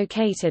been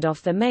located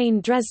off the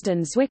main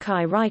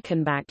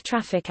Dresden-Zwickau-Reichenbach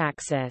traffic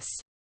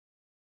axis.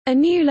 A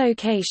new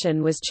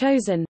location was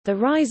chosen, the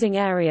rising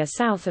area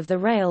south of the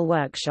rail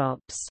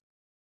workshops.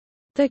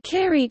 The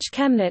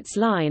Neukieritzsch-Chemnitz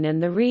line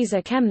and the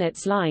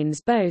Riesa-Chemnitz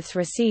lines both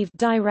received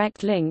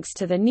direct links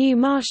to the new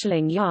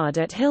marshalling yard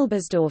at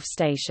Hilbersdorf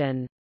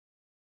station.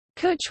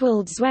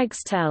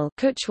 Kuchwald-Zweigstelle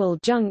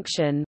Kuchwald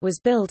Junction was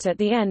built at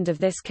the end of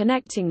this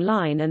connecting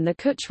line, and the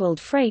Kuchwald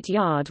freight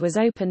yard was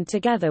opened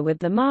together with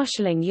the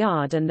marshalling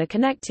yard and the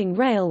connecting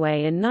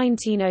railway in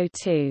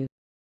 1902.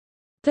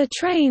 The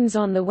trains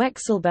on the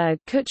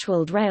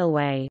Wechselberg-Kuchwald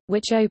Railway,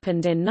 which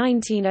opened in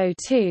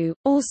 1902,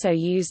 also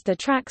used the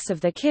tracks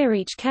of the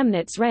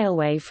Neukieritzsch-Chemnitz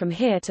Railway from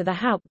here to the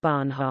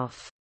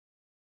Hauptbahnhof.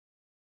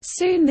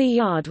 Soon the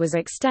yard was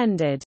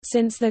extended,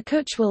 since the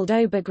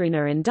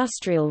Kuchwald-Obergrüner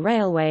Industrial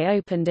Railway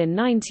opened in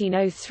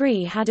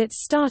 1903 had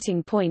its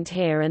starting point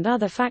here, and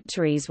other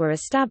factories were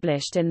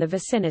established in the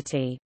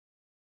vicinity.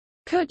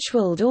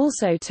 Kuchwald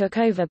also took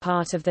over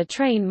part of the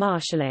train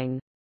marshalling.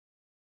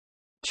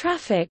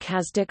 Traffic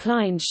has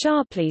declined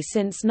sharply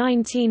since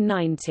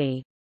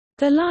 1990.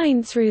 The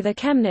line through the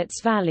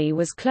Chemnitz Valley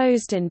was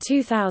closed in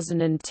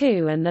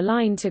 2002 and the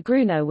line to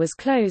Grüne was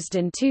closed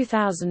in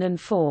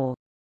 2004.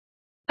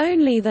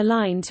 Only the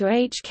line to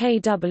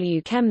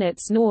HKW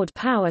Chemnitz Nord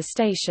power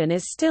station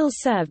is still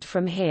served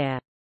from here.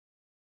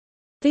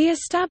 The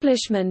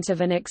establishment of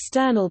an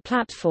external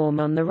platform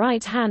on the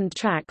right-hand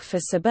track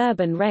for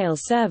suburban rail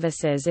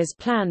services is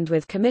planned,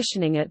 with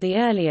commissioning at the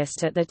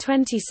earliest at the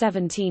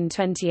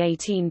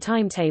 2017-2018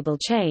 timetable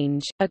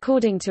change.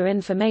 According to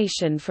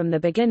information from the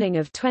beginning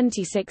of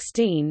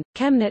 2016,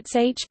 Chemnitz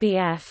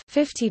HBF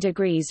 50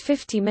 degrees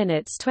 50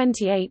 minutes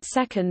 28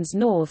 seconds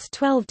north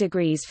 12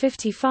 degrees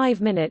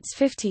 55 minutes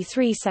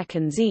 53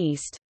 seconds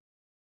east.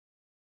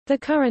 The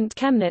current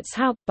Chemnitz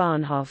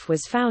Hauptbahnhof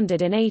was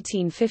founded in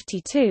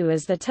 1852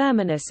 as the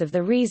terminus of the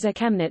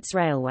Riesa-Chemnitz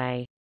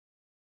Railway.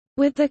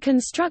 With the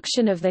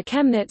construction of the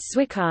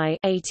Chemnitz-Zwickau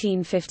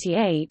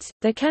 1858,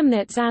 the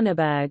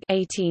Chemnitz-Annaberg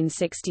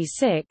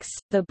 1866,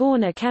 the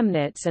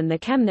Borna-Chemnitz and the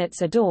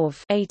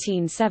Chemnitzer-Dorf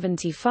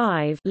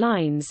 1875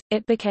 lines,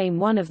 it became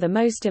one of the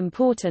most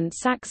important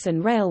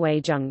Saxon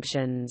railway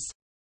junctions.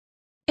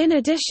 In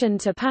addition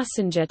to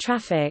passenger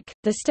traffic,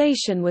 the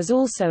station was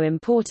also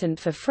important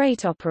for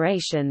freight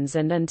operations,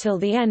 and until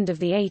the end of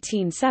the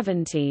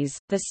 1870s,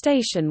 the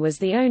station was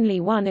the only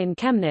one in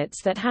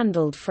Chemnitz that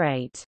handled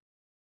freight.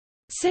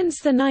 Since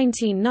the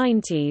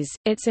 1990s,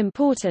 its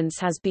importance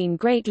has been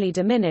greatly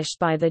diminished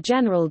by the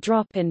general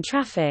drop in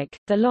traffic,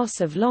 the loss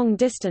of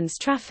long-distance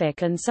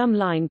traffic and some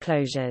line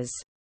closures.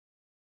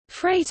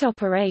 Freight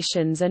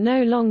operations are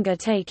no longer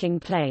taking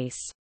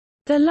place.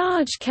 The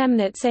large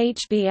Chemnitz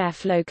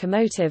HBF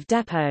locomotive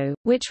depot,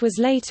 which was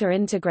later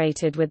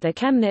integrated with the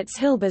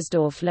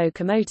Chemnitz-Hilbersdorf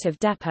locomotive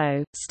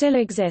depot, still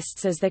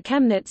exists as the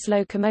Chemnitz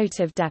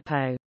locomotive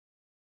depot.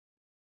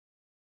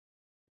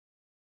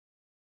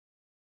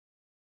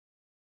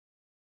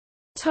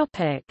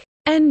 Topic: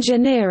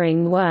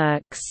 Engineering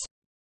works.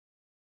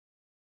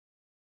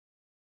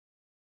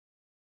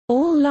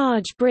 All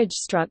large bridge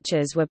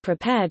structures were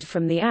prepared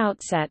from the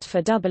outset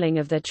for doubling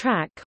of the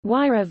track.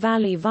 Wyra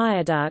Valley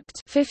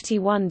Viaduct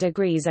 51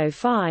 degrees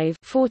 05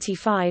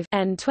 45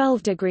 N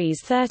 12 degrees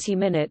 30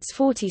 minutes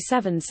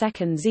 47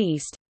 seconds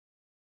east.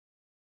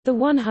 The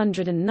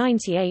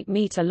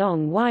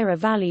 198-meter-long Wyra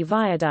Valley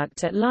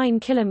Viaduct at line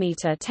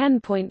kilometer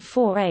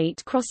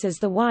 10.48 crosses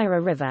the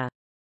Wyra River.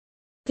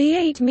 The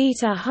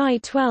 8-meter-high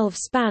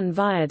 12-span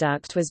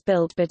viaduct was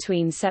built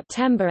between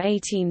September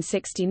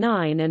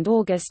 1869 and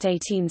August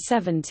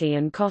 1870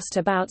 and cost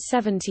about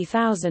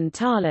 70,000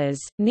 thalers.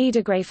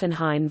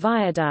 Niedergrafenhain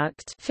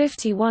Viaduct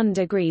 51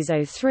 degrees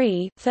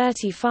 03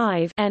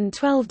 35 N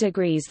 12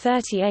 degrees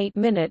 38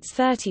 minutes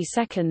 30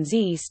 seconds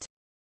east.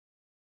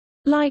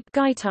 Like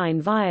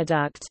Geithain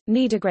Viaduct,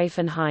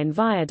 Niedergrafenhain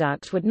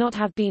Viaduct would not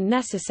have been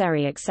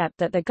necessary except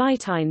that the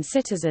Geithain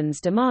citizens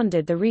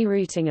demanded the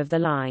rerouting of the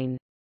line.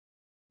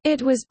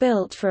 It was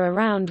built for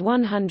around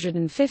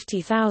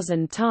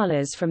 150,000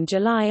 thalers from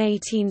July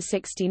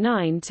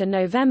 1869 to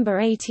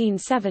November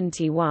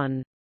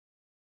 1871.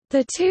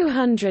 The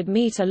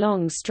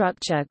 200-meter-long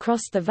structure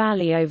crossed the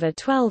valley over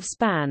 12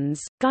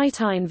 spans.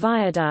 Guytine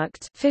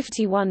Viaduct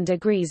 51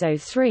 degrees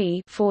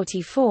 03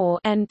 44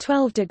 and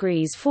 12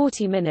 degrees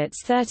 40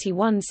 minutes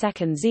 31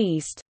 seconds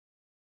east.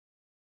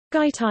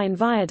 Guytine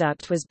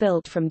Viaduct was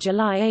built from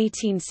July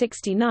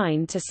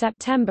 1869 to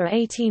September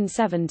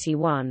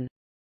 1871.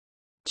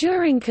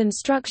 During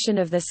construction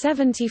of the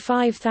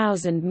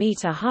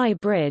 75,000-meter-high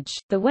bridge,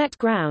 the wet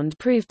ground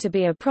proved to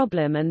be a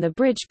problem and the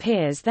bridge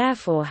piers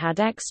therefore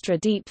had extra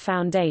deep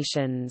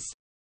foundations.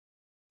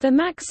 The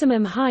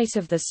maximum height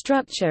of the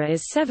structure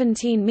is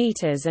 17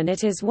 meters and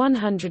it is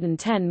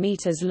 110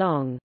 meters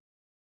long.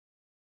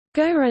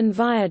 Goren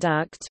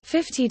Viaduct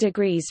 50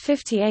 degrees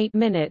 58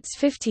 minutes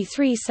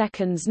 53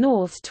 seconds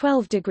north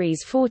 12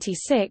 degrees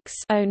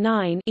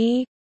 46.09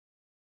 E.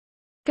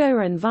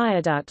 Goren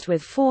Viaduct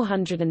with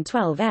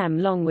 412 m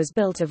long was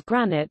built of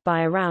granite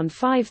by around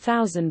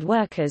 5,000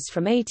 workers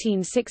from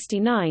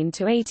 1869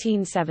 to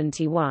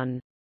 1871.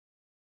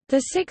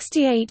 The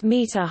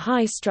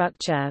 68-meter-high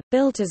structure,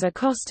 built as a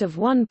cost of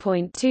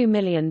 1.2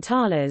 million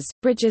thalers,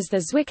 bridges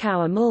the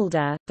Zwickauer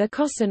Mulde, the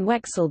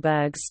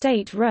Kossen-Wechselberg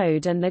State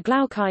Road and the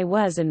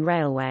Glauchai-Wurzen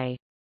Railway.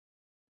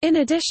 In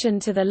addition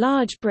to the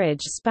large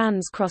bridge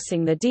spans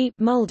crossing the deep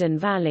Mulden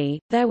Valley,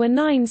 there were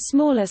 9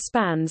 smaller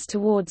spans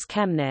towards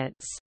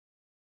Chemnitz.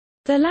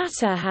 The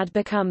latter had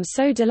become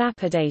so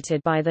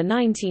dilapidated by the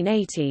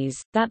 1980s,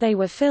 that they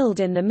were filled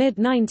in the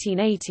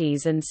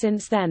mid-1980s and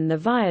since then the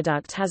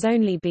viaduct has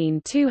only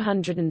been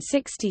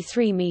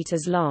 263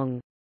 meters long.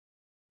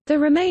 The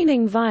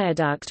remaining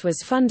viaduct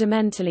was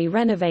fundamentally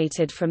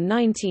renovated from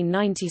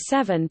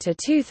 1997 to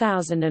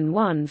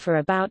 2001 for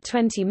about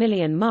 20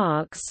 million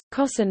marks.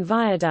 Kossen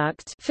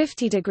Viaduct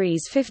 50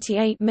 degrees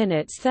 58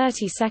 minutes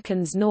 30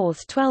 seconds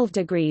north 12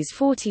 degrees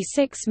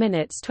 46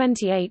 minutes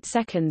 28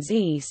 seconds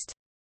east.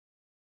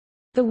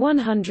 The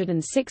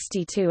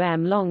 162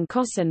 m long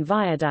Kossen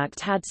Viaduct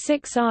had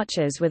 6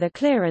 arches with a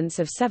clearance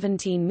of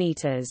 17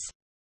 meters.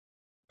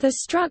 The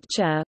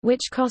structure,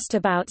 which cost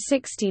about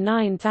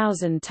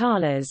 69,000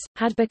 thalers,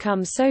 had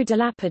become so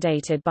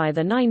dilapidated by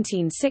the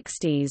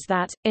 1960s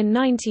that, in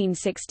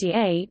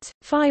 1968,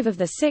 5 of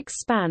the 6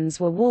 spans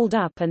were walled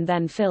up and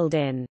then filled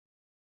in.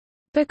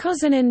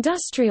 Because an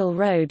industrial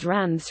road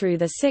ran through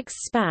the 6th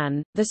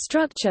span, the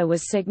structure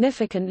was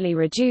significantly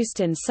reduced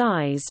in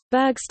size.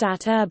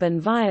 Bergstadt Urban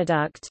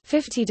Viaduct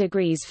 50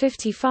 degrees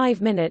 55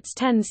 minutes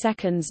 10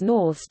 seconds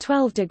north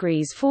 12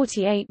 degrees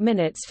 48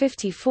 minutes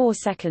 54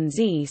 seconds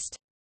east.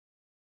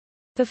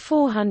 The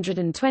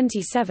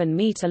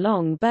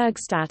 427-meter-long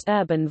Bergstadt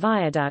Urban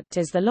Viaduct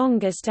is the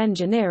longest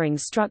engineering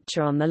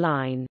structure on the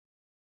line.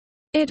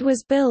 It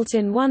was built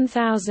in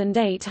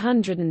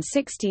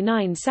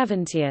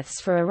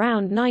 1,869/70 for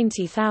around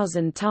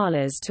 90,000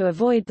 thalers to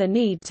avoid the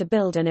need to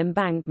build an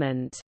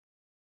embankment.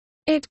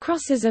 It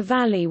crosses a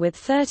valley with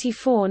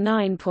 34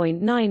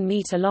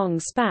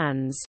 9.9-meter-long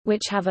spans,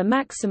 which have a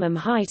maximum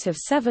height of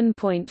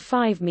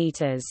 7.5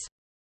 meters.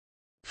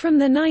 From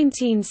the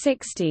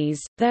 1960s,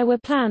 there were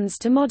plans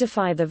to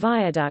modify the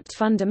viaduct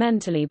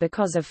fundamentally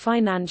because of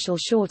financial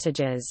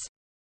shortages.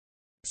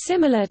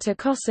 Similar to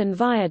Kossen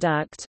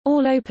Viaduct,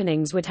 all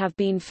openings would have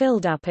been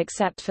filled up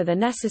except for the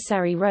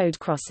necessary road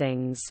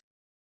crossings.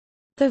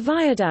 The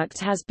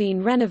viaduct has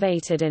been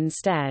renovated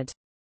instead.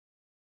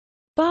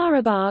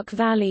 Barabach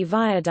Valley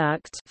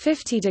Viaduct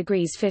 50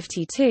 degrees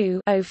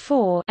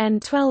 52.04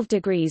 and 12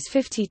 degrees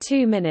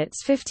 52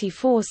 minutes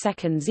 54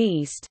 seconds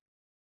east.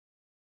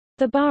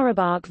 The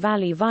Barabach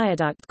Valley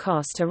Viaduct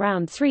cost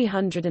around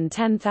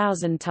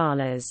 310,000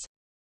 thalers.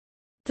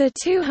 The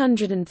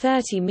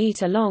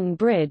 230-meter-long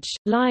bridge,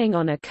 lying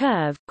on a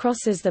curve,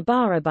 crosses the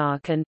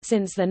Barabach and,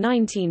 since the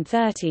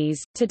 1930s,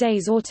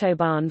 today's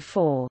Autobahn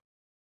 4.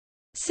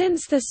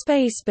 Since the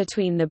space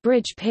between the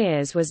bridge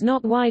piers was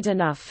not wide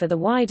enough for the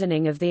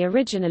widening of the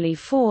originally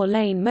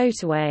 4-lane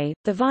motorway,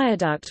 the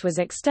viaduct was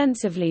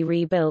extensively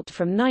rebuilt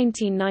from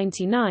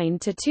 1999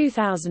 to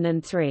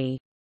 2003.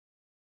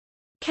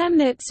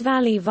 Chemnitz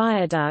Valley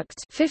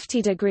Viaduct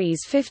 50 degrees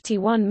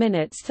 51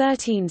 minutes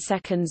 13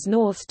 seconds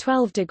north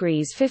 12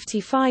 degrees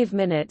 55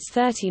 minutes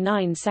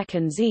 39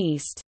 seconds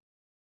east.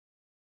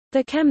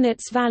 The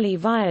Chemnitz Valley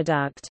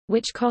Viaduct,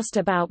 which cost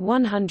about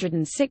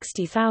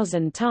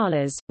 160,000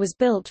 thalers, was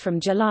built from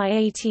July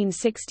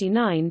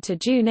 1869 to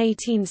June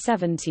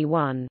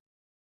 1871.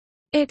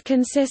 It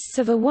consists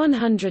of a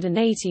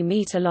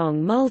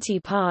 180-meter-long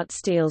multi-part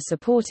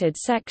steel-supported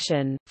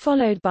section,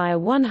 followed by a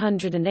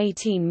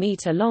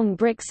 118-meter-long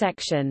brick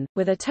section,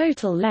 with a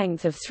total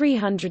length of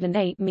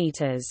 308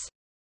 meters.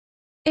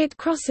 It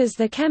crosses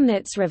the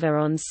Chemnitz River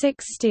on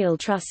 6 steel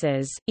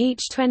trusses,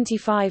 each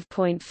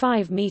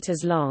 25.5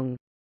 meters long.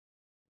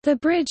 The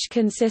bridge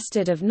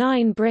consisted of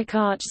 9 brick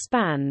arch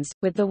spans,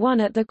 with the one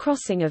at the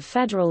crossing of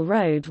Federal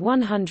Road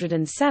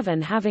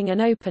 107 having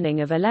an opening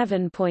of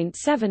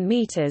 11.7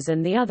 meters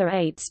and the other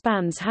 8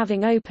 spans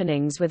having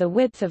openings with a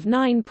width of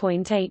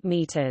 9.8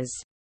 meters.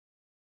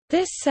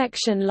 This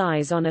section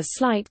lies on a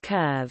slight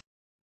curve.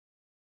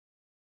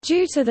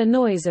 Due to the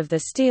noise of the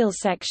steel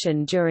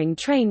section during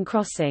train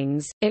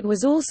crossings, it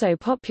was also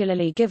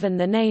popularly given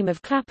the name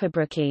of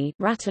Klapperbrücke,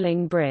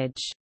 Rattling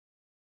Bridge.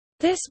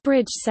 This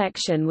bridge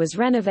section was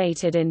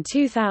renovated in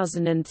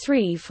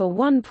 2003 for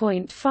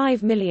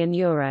 €1.5 million.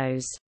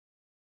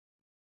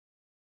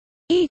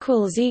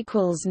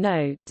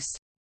 Notes